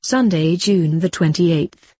Sunday, June the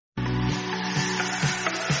 28th.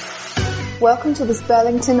 Welcome to this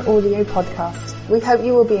Burlington audio podcast. We hope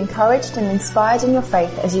you will be encouraged and inspired in your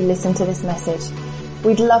faith as you listen to this message.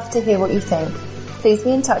 We'd love to hear what you think. Please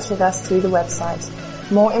be in touch with us through the website.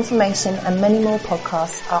 More information and many more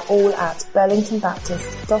podcasts are all at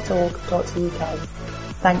burlingtonbaptist.org.uk.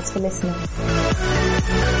 Thanks for listening.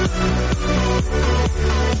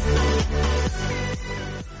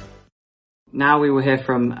 Now we will hear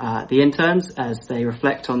from the interns as they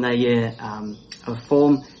reflect on their year of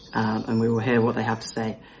form, and we will hear what they have to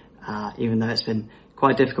say, even though it's been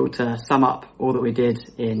quite difficult to sum up all that we did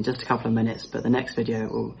in just a couple of minutes. But the next video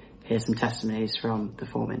will hear some testimonies from the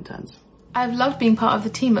form interns. I've loved being part of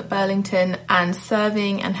the team at Burlington and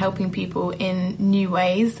serving and helping people in new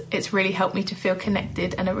ways. It's really helped me to feel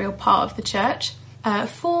connected and a real part of the church.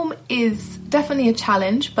 Form is definitely a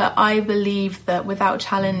challenge, but I believe that without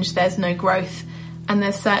challenge there's no growth, and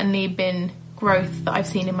there's certainly been growth that I've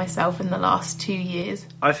seen in myself in the last 2 years.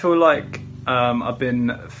 I feel like I've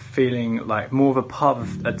been feeling like more of a part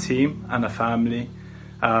of a team and a family,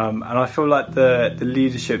 and I feel like the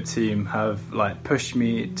leadership team have like pushed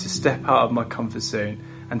me to step out of my comfort zone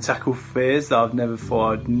and tackle fears that I've never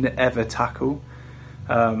thought I'd ever tackle,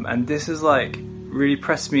 and this is like really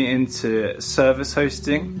pressed me into service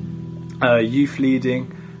hosting, youth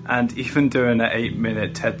leading, and even doing an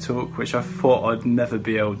 8-minute TED Talk, which I thought I'd never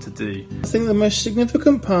be able to do. I think the most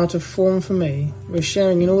significant part of Form for me was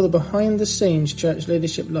sharing in all the behind-the-scenes church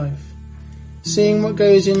leadership life. Seeing what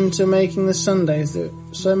goes into making the Sundays that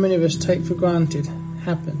so many of us take for granted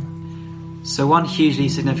happen. So one hugely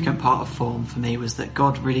significant part of Form for me was that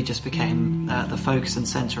God really just became the focus and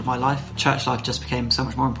centre of my life. Church life just became so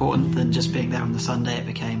much more important than just being there on the Sunday. It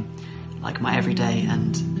became like my everyday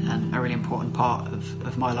and a really important part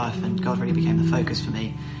of my life, and God really became the focus for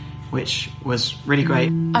me, which was really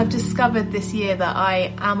great. I've discovered this year that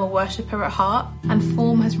I am a worshipper at heart, and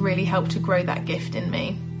Form has really helped to grow that gift in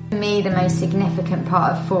me. For me, the most significant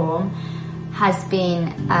part of Form has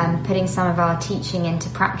been putting some of our teaching into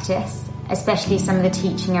practice, especially some of the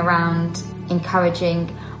teaching around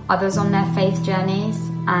encouraging others on their faith journeys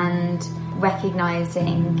and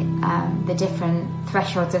recognising the different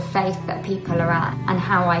thresholds of faith that people are at and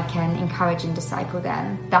how I can encourage and disciple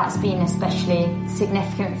them. That's been especially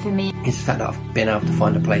significant for me. It's the fact that I've been able to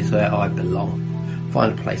find a place where I belong,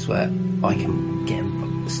 find a place where I can get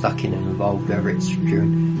stuck in and involved, whether it's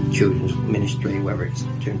during children's ministry, whether it's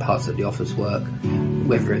during parts of the office work,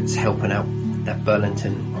 whether it's helping out at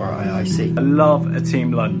Burlington or IIC. I love a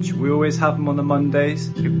team lunch. We always have them on the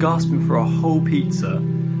Mondays. You're gasping for a whole pizza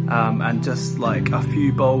and just like a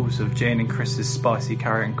few bowls of Jane and Chris's spicy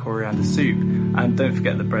carrot and coriander soup, and don't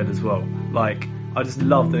forget the bread as well. Like, I just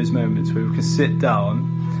love those moments where we can sit down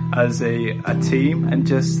as a team and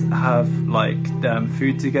just have like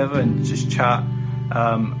food together and just chat,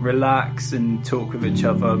 relax and talk with each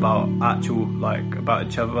other about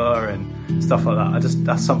each other and stuff like that.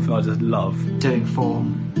 That's something I just love. Doing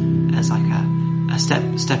Form as like a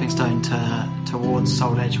stepping stone towards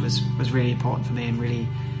Soul Edge was really important for me, and really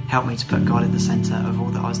helped me to put God in the centre of all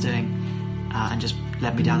that I was doing, and just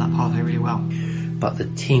led me down that pathway really well. But the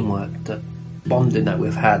teamwork, the bonding that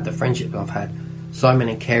we've had, the friendship I've had, Simon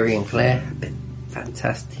and Kerry and Claire have been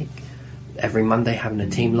fantastic. Every Monday having the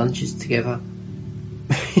team lunches together,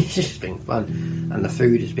 it's just been fun, and the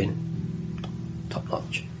food has been top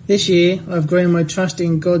notch. This year, I've grown my trust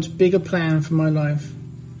in God's bigger plan for my life.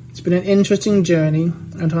 It's been an interesting journey,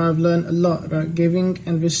 and I've learned a lot about giving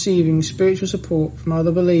and receiving spiritual support from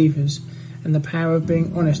other believers and the power of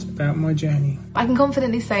being honest about my journey. I can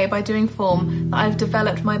confidently say by doing Form that I've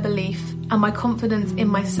developed my belief and my confidence in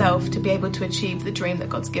myself to be able to achieve the dream that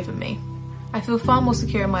God's given me. I feel far more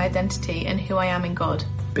secure in my identity and who I am in God.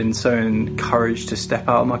 Been so encouraged to step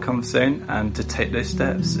out of my comfort zone and to take those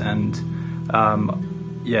steps, and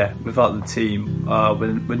without the team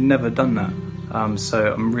we'd never done that.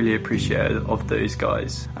 So I'm really appreciative of those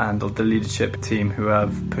guys and of the leadership team who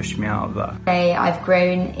have pushed me out of that. I've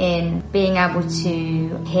grown in being able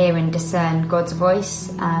to hear and discern God's voice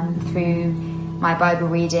through my Bible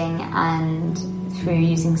reading and through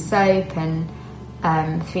using soap and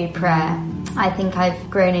through prayer. I think I've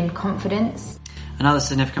grown in confidence. Another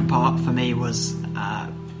significant part for me was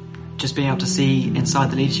just being able to see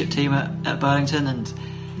inside the leadership team at Burlington, and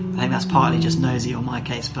I think that's partly just nosy on my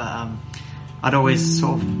case, but I'd always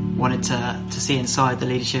sort of wanted to see inside the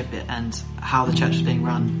leadership and how the church was being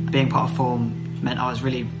run. Being part of Form meant I was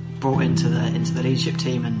really brought into the leadership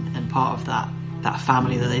team and part of that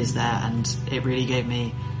family that is there, and it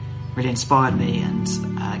really inspired me and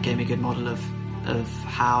gave me a good model of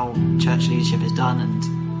how church leadership is done, and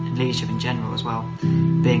leadership in general as well.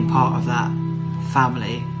 Being part of that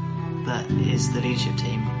family that is the leadership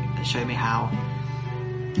team, it showed me how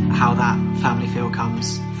that family feel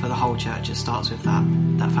comes for the whole church. It starts with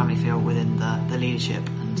that family feel within the leadership,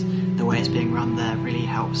 and the way it's being run there really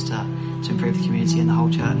helps to improve the community and the whole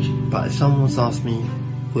church. But if someone was to ask me,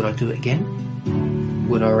 would I do it again?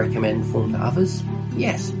 Would I recommend Form to others?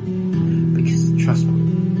 Yes. Because trust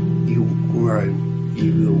me, you will grow.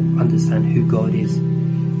 You will understand who God is.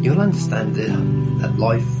 You'll understand that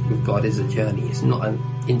life with God is a journey. It's not an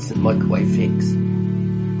instant microwave fix.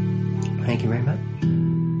 Thank you very much.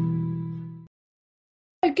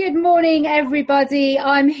 Good morning, everybody.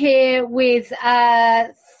 I'm here with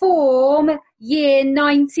Form Year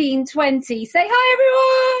 1920. Say hi,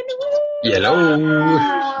 everyone. Hello.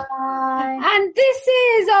 Hi. And this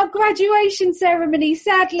is our graduation ceremony.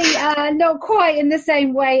 Sadly, not quite in the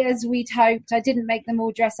same way as we'd hoped. I didn't make them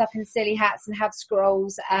all dress up in silly hats and have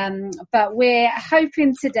scrolls. But we're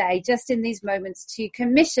hoping today, just in these moments, to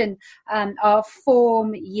commission our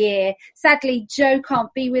Form year. Sadly, Joe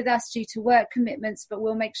can't be with us due to work commitments, but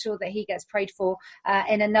we'll make sure that he gets prayed for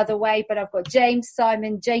in another way. But I've got James,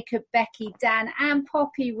 Simon, Jacob, Becky, Dan and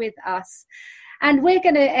Poppy with us. And we're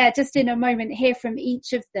going to just in a moment hear from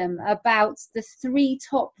each of them about the 3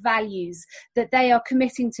 top values that they are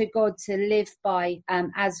committing to God to live by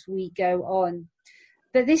as we go on.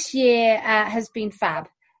 But this year has been fab.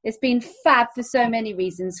 It's been fab for so many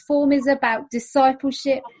reasons. Form is about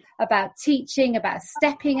discipleship, about teaching, about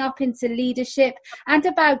stepping up into leadership, and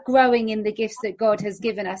about growing in the gifts that God has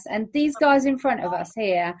given us. And these guys in front of us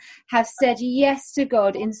here have said yes to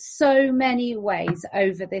God in so many ways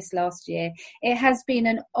over this last year. It has been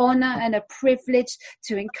an honour and a privilege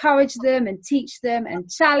to encourage them and teach them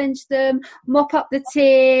and challenge them, mop up the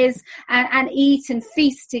tears and eat and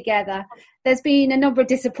feast together. There's been a number of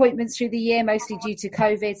disappointments through the year, mostly due to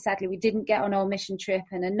COVID. Sadly, we didn't get on our mission trip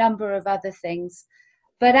and a number of other things.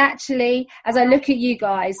 But actually, as I look at you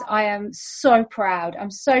guys, I am so proud.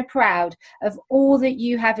 I'm so proud of all that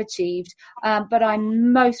you have achieved. But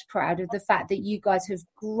I'm most proud of the fact that you guys have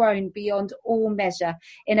grown beyond all measure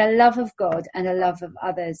in a love of God and a love of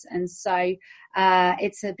others. And so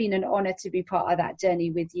it's been an honour to be part of that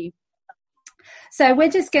journey with you. So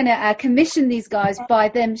we're just going to commission these guys by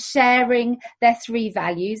them sharing their 3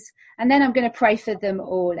 values. And then I'm going to pray for them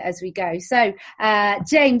all as we go. So,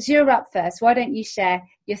 James, you're up first. Why don't you share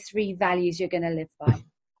your 3 values you're going to live by?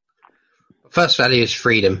 First value is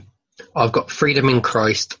freedom. I've got freedom in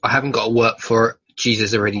Christ. I haven't got to work for it.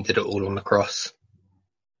 Jesus already did it all on the cross.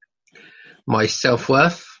 My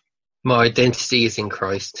self-worth, my identity is in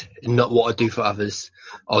Christ, not what I do for others.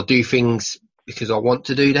 I'll do things because I want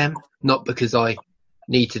to do them, not because I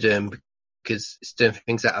need to do them, because it's doing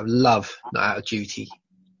things out of love, not out of duty.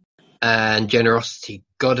 And generosity.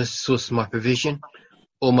 God is the source of my provision.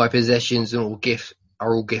 All my possessions and all gifts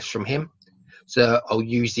are all gifts from him. So I'll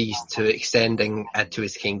use these to extend and add to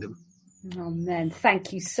his kingdom. Amen.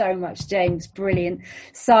 Thank you so much, James. Brilliant.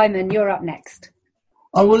 Simon, you're up next.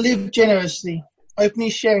 I will live generously, openly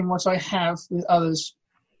sharing what I have with others.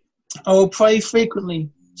 I will pray frequently,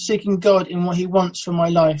 seeking God in what he wants for my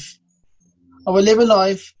life. I will live a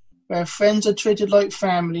life where friends are treated like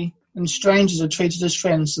family and strangers are treated as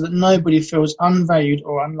friends, so that nobody feels unvalued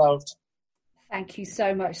or unloved. Thank you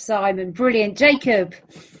so much, Simon. Brilliant. Jacob?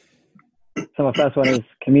 So my first one is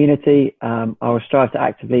community. I will strive to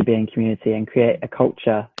actively be in community and create a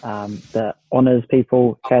culture that honours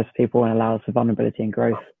people, cares for people and allows for vulnerability and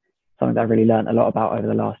growth. Something that I've really learned a lot about over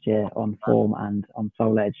the last year on Form and on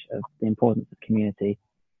Soul Edge, of the importance of community.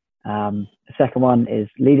 The second one is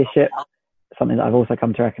leadership. Something that I've also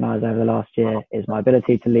come to recognise over the last year is my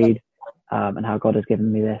ability to lead and how God has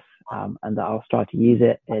given me this, and that I'll strive to use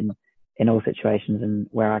it in all situations and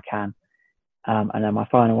where I can. And then my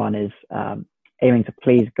final one is aiming to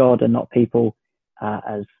please God and not people,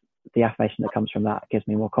 as the affirmation that comes from that gives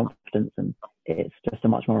me more confidence, and it's just a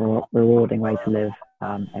much more rewarding way to live,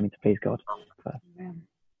 aiming to please God. So.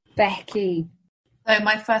 Becky? So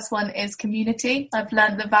my first one is community. I've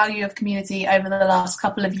learned the value of community over the last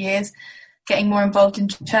couple of years, getting more involved in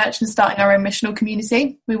church and starting our own missional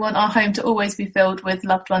community. We want our home to always be filled with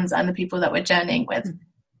loved ones and the people that we're journeying with.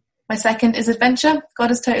 My second is adventure. God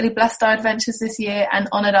has totally blessed our adventures this year and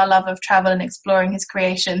honoured our love of travel and exploring his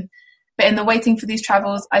creation. But in the waiting for these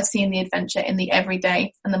travels, I've seen the adventure in the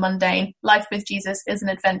everyday and the mundane. Life with Jesus is an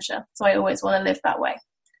adventure, so I always want to live that way.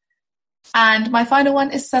 And my final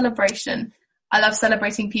one is celebration. I love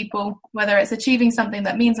celebrating people, whether it's achieving something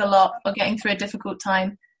that means a lot or getting through a difficult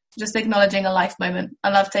time, just acknowledging a life moment. I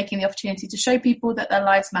love taking the opportunity to show people that their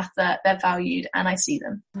lives matter, they're valued, and I see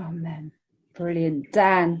them. Amen. Brilliant.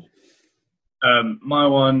 Dan? My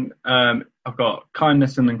one, I've got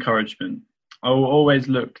kindness and encouragement. I will always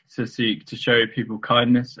look to seek to show people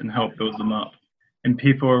kindness and help build them up in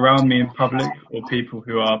people around me in public or people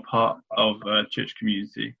who are part of a church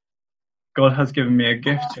community. God has given me a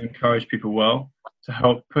gift to encourage people well, to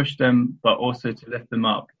help push them, but also to lift them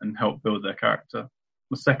up and help build their character.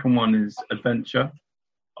 The second one is adventure.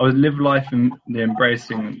 I would live life in the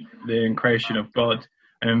embracing the creation of God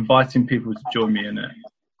and inviting people to join me in it.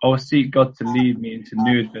 I will seek God to lead me into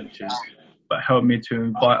new adventures, but help me to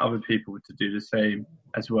invite other people to do the same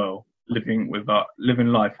as well, living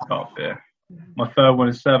life without fear. My third one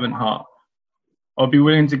is servant heart. I'll be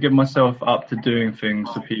willing to give myself up to doing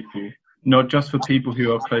things for people, not just for people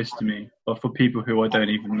who are close to me, but for people who I don't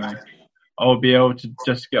even know. I will be able to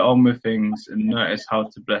just get on with things and notice how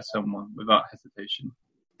to bless someone without hesitation.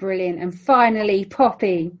 Brilliant. And finally,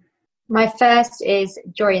 Poppy. My first is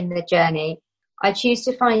joy in the journey. I choose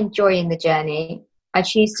to find joy in the journey. I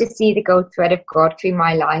choose to see the gold thread of God through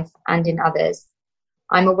my life and in others.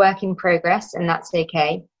 I'm a work in progress, and that's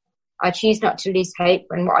okay. I choose not to lose hope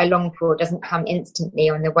when what I long for doesn't come instantly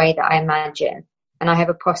or in the way that I imagine, and I have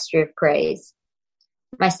a posture of praise.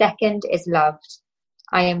 My second is loved.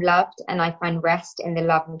 I am loved, and I find rest in the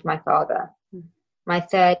love of my Father. My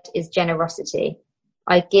third is generosity.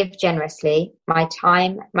 I give generously, my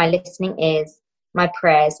time, my listening ears, my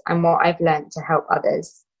prayers, and what I've learned to help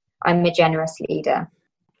others. I'm a generous leader.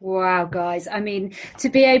 Wow, guys. I mean, to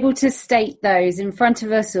be able to state those in front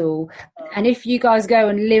of us all, and if you guys go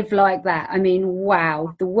and live like that, I mean,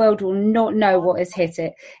 wow, the world will not know what has hit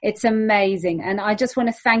it. It's amazing. And I just want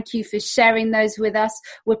to thank you for sharing those with us.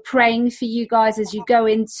 We're praying for you guys as you go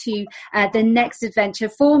into the next adventure.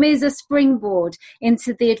 Form is a springboard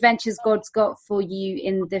into the adventures God's got for you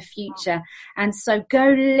in the future. And so go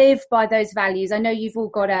live by those values. I know you've all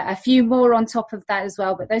got a few more on top of that as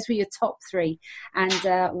well, but those were your top three.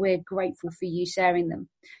 And we're grateful for you sharing them.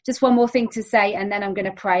 Just one more thing to say, and then I'm going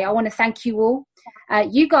to pray. I want to thank you all.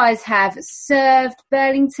 You guys have served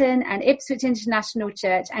Burlington and Ipswich International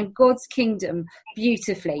Church and God's kingdom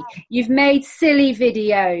beautifully. You've made silly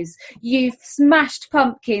videos. You've smashed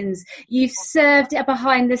pumpkins. You've served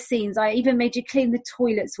behind the scenes. I even made you clean the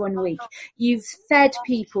toilets one week. You've fed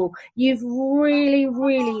people. You've really,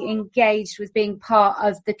 really engaged with being part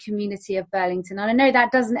of the community of Burlington. And I know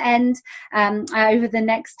that doesn't end over the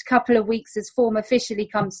next couple of weeks as Form officially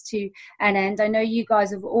comes to an end. I know you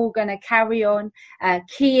guys are all going to carry on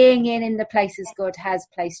keying in the places God has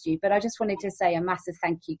placed you. But I just wanted to say a massive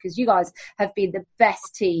thank you, because you guys have been the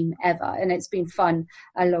best team ever, and it's been fun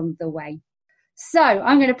along the way. So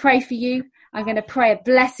I'm going to pray for you. I'm going to pray a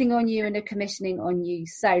blessing on you and a commissioning on you.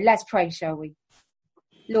 So let's pray, shall we?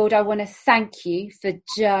 Lord, I want to thank you for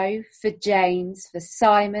Joe, for James, for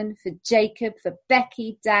Simon, for Jacob, for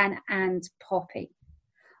Becky, Dan and Poppy.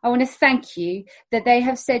 I want to thank you that they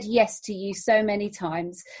have said yes to you so many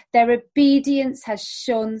times. Their obedience has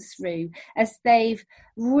shone through as they've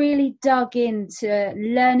really dug into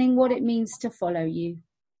learning what it means to follow you,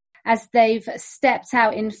 as they've stepped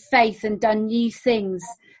out in faith and done new things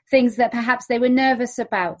that perhaps they were nervous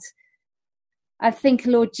about. I think,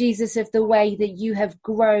 Lord Jesus, of the way that you have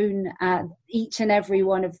grown each and every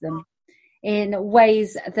one of them in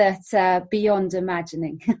ways that are beyond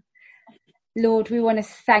imagining. Lord, we want to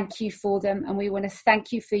thank you for them, and we want to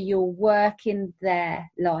thank you for your work in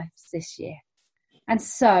their lives this year. And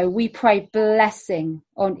so we pray blessing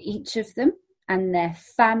on each of them and their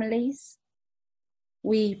families.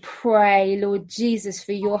 We pray, Lord Jesus,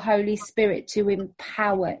 for your Holy Spirit to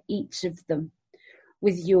empower each of them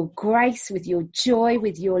with your grace, with your joy,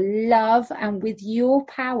 with your love, and with your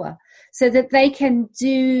power, so that they can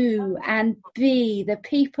do and be the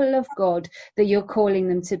people of God that you're calling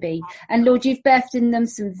them to be. And Lord, you've birthed in them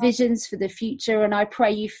some visions for the future, and I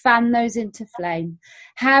pray you fan those into flame.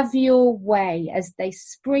 Have your way as they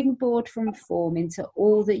springboard from Form into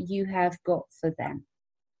all that you have got for them.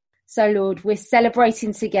 So, Lord, we're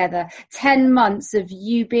celebrating together 10 months of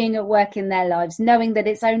you being at work in their lives, knowing that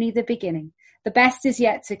it's only the beginning. The best is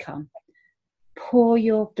yet to come. Pour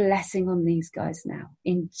your blessing on these guys now.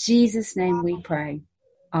 In Jesus' name we pray.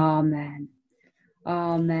 Amen.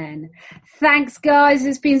 Amen. Thanks, guys.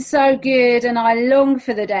 It's been so good. And I long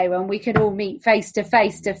for the day when we could all meet face to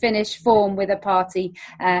face to finish Form with a party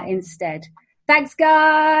instead. Thanks,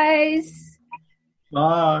 guys.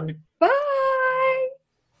 Bye. Bye.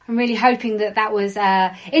 I'm really hoping that was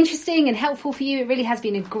interesting and helpful for you. It really has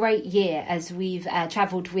been a great year as we've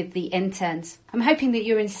travelled with the interns. I'm hoping that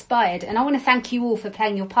you're inspired, and I want to thank you all for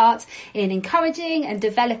playing your part in encouraging and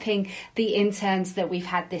developing the interns that we've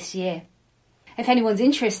had this year. If anyone's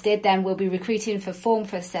interested, then we'll be recruiting for Form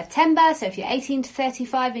for September. So if you're 18 to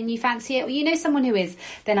 35 and you fancy it, or you know someone who is,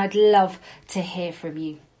 then I'd love to hear from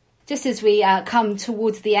you. Just as we come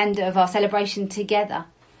towards the end of our celebration together,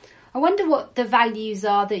 I wonder what the values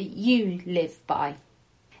are that you live by.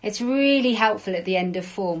 It's really helpful at the end of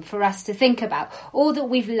Form for us to think about all that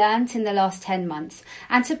we've learnt in the last 10 months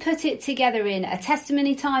and to put it together in a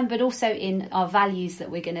testimony time, but also in our values that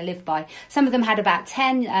we're going to live by. Some of them had about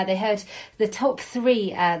 10. They heard the top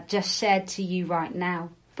 3 just shared to you right now.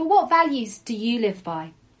 But what values do you live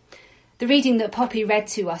by? The reading that Poppy read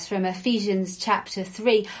to us from Ephesians chapter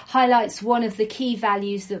 3 highlights one of the key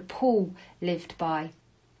values that Paul lived by.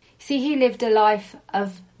 See, he lived a life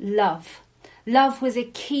of love. Love was a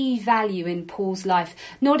key value in Paul's life,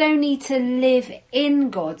 not only to live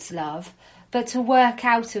in God's love, but to work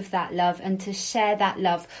out of that love and to share that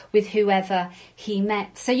love with whoever he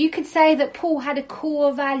met. So you could say that Paul had a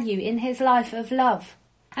core value in his life of love.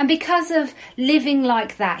 And because of living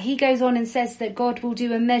like that, he goes on and says that God will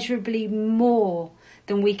do immeasurably more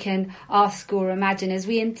than we can ask or imagine as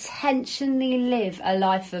we intentionally live a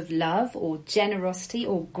life of love or generosity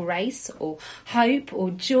or grace or hope or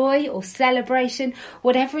joy or celebration,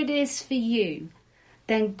 whatever it is for you,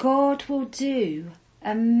 then God will do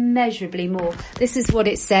immeasurably more. This is what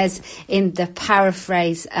it says in the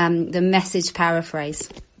paraphrase, the Message paraphrase.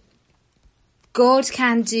 God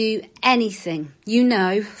can do anything, you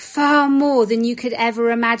know, far more than you could ever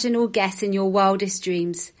imagine or guess in your wildest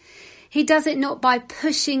dreams. He does it not by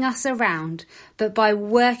pushing us around, but by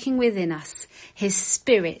working within us, his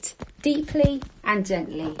spirit, deeply and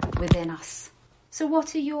gently within us. So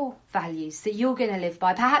what are your values that you're going to live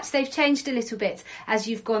by? Perhaps they've changed a little bit as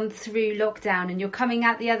you've gone through lockdown and you're coming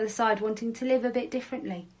out the other side wanting to live a bit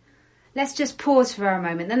differently. Let's just pause for a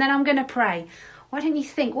moment and then I'm going to pray. Why don't you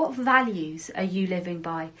think, what values are you living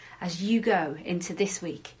by as you go into this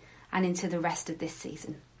week and into the rest of this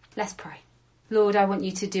season? Let's pray. Lord, I want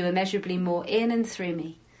you to do immeasurably more in and through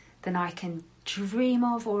me than I can dream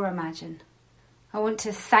of or imagine. I want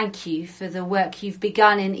to thank you for the work you've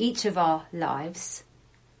begun in each of our lives.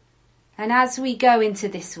 And as we go into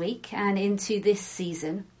this week and into this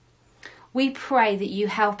season, we pray that you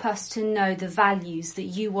help us to know the values that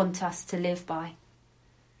you want us to live by.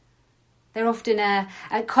 They're often a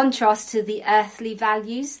contrast to the earthly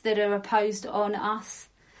values that are imposed on us.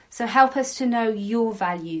 So help us to know your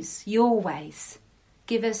values, your ways.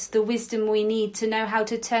 Give us the wisdom we need to know how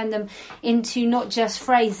to turn them into not just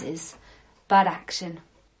phrases, but action.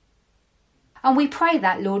 And we pray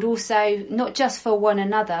that, Lord, also not just for one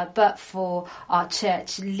another, but for our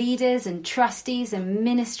church leaders and trustees and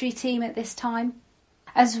ministry team at this time.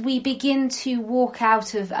 As we begin to walk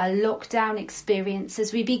out of a lockdown experience,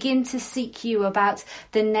 as we begin to seek you about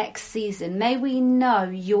the next season, may we know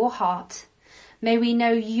your heart. May we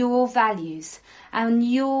know your values and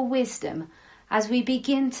your wisdom as we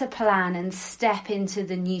begin to plan and step into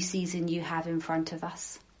the new season you have in front of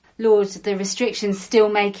us. Lord, the restrictions still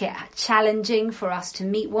make it challenging for us to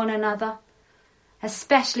meet one another,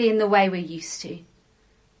 especially in the way we're used to.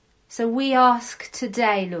 So we ask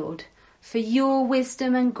today, Lord, for your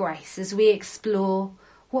wisdom and grace as we explore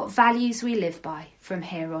what values we live by from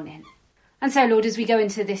here on in. And so, Lord, as we go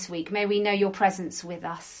into this week, may we know your presence with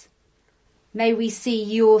us. May we see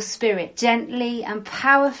your spirit gently and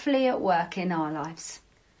powerfully at work in our lives.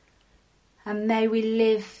 And may we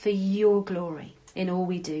live for your glory in all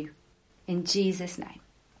we do. In Jesus' name,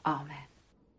 amen.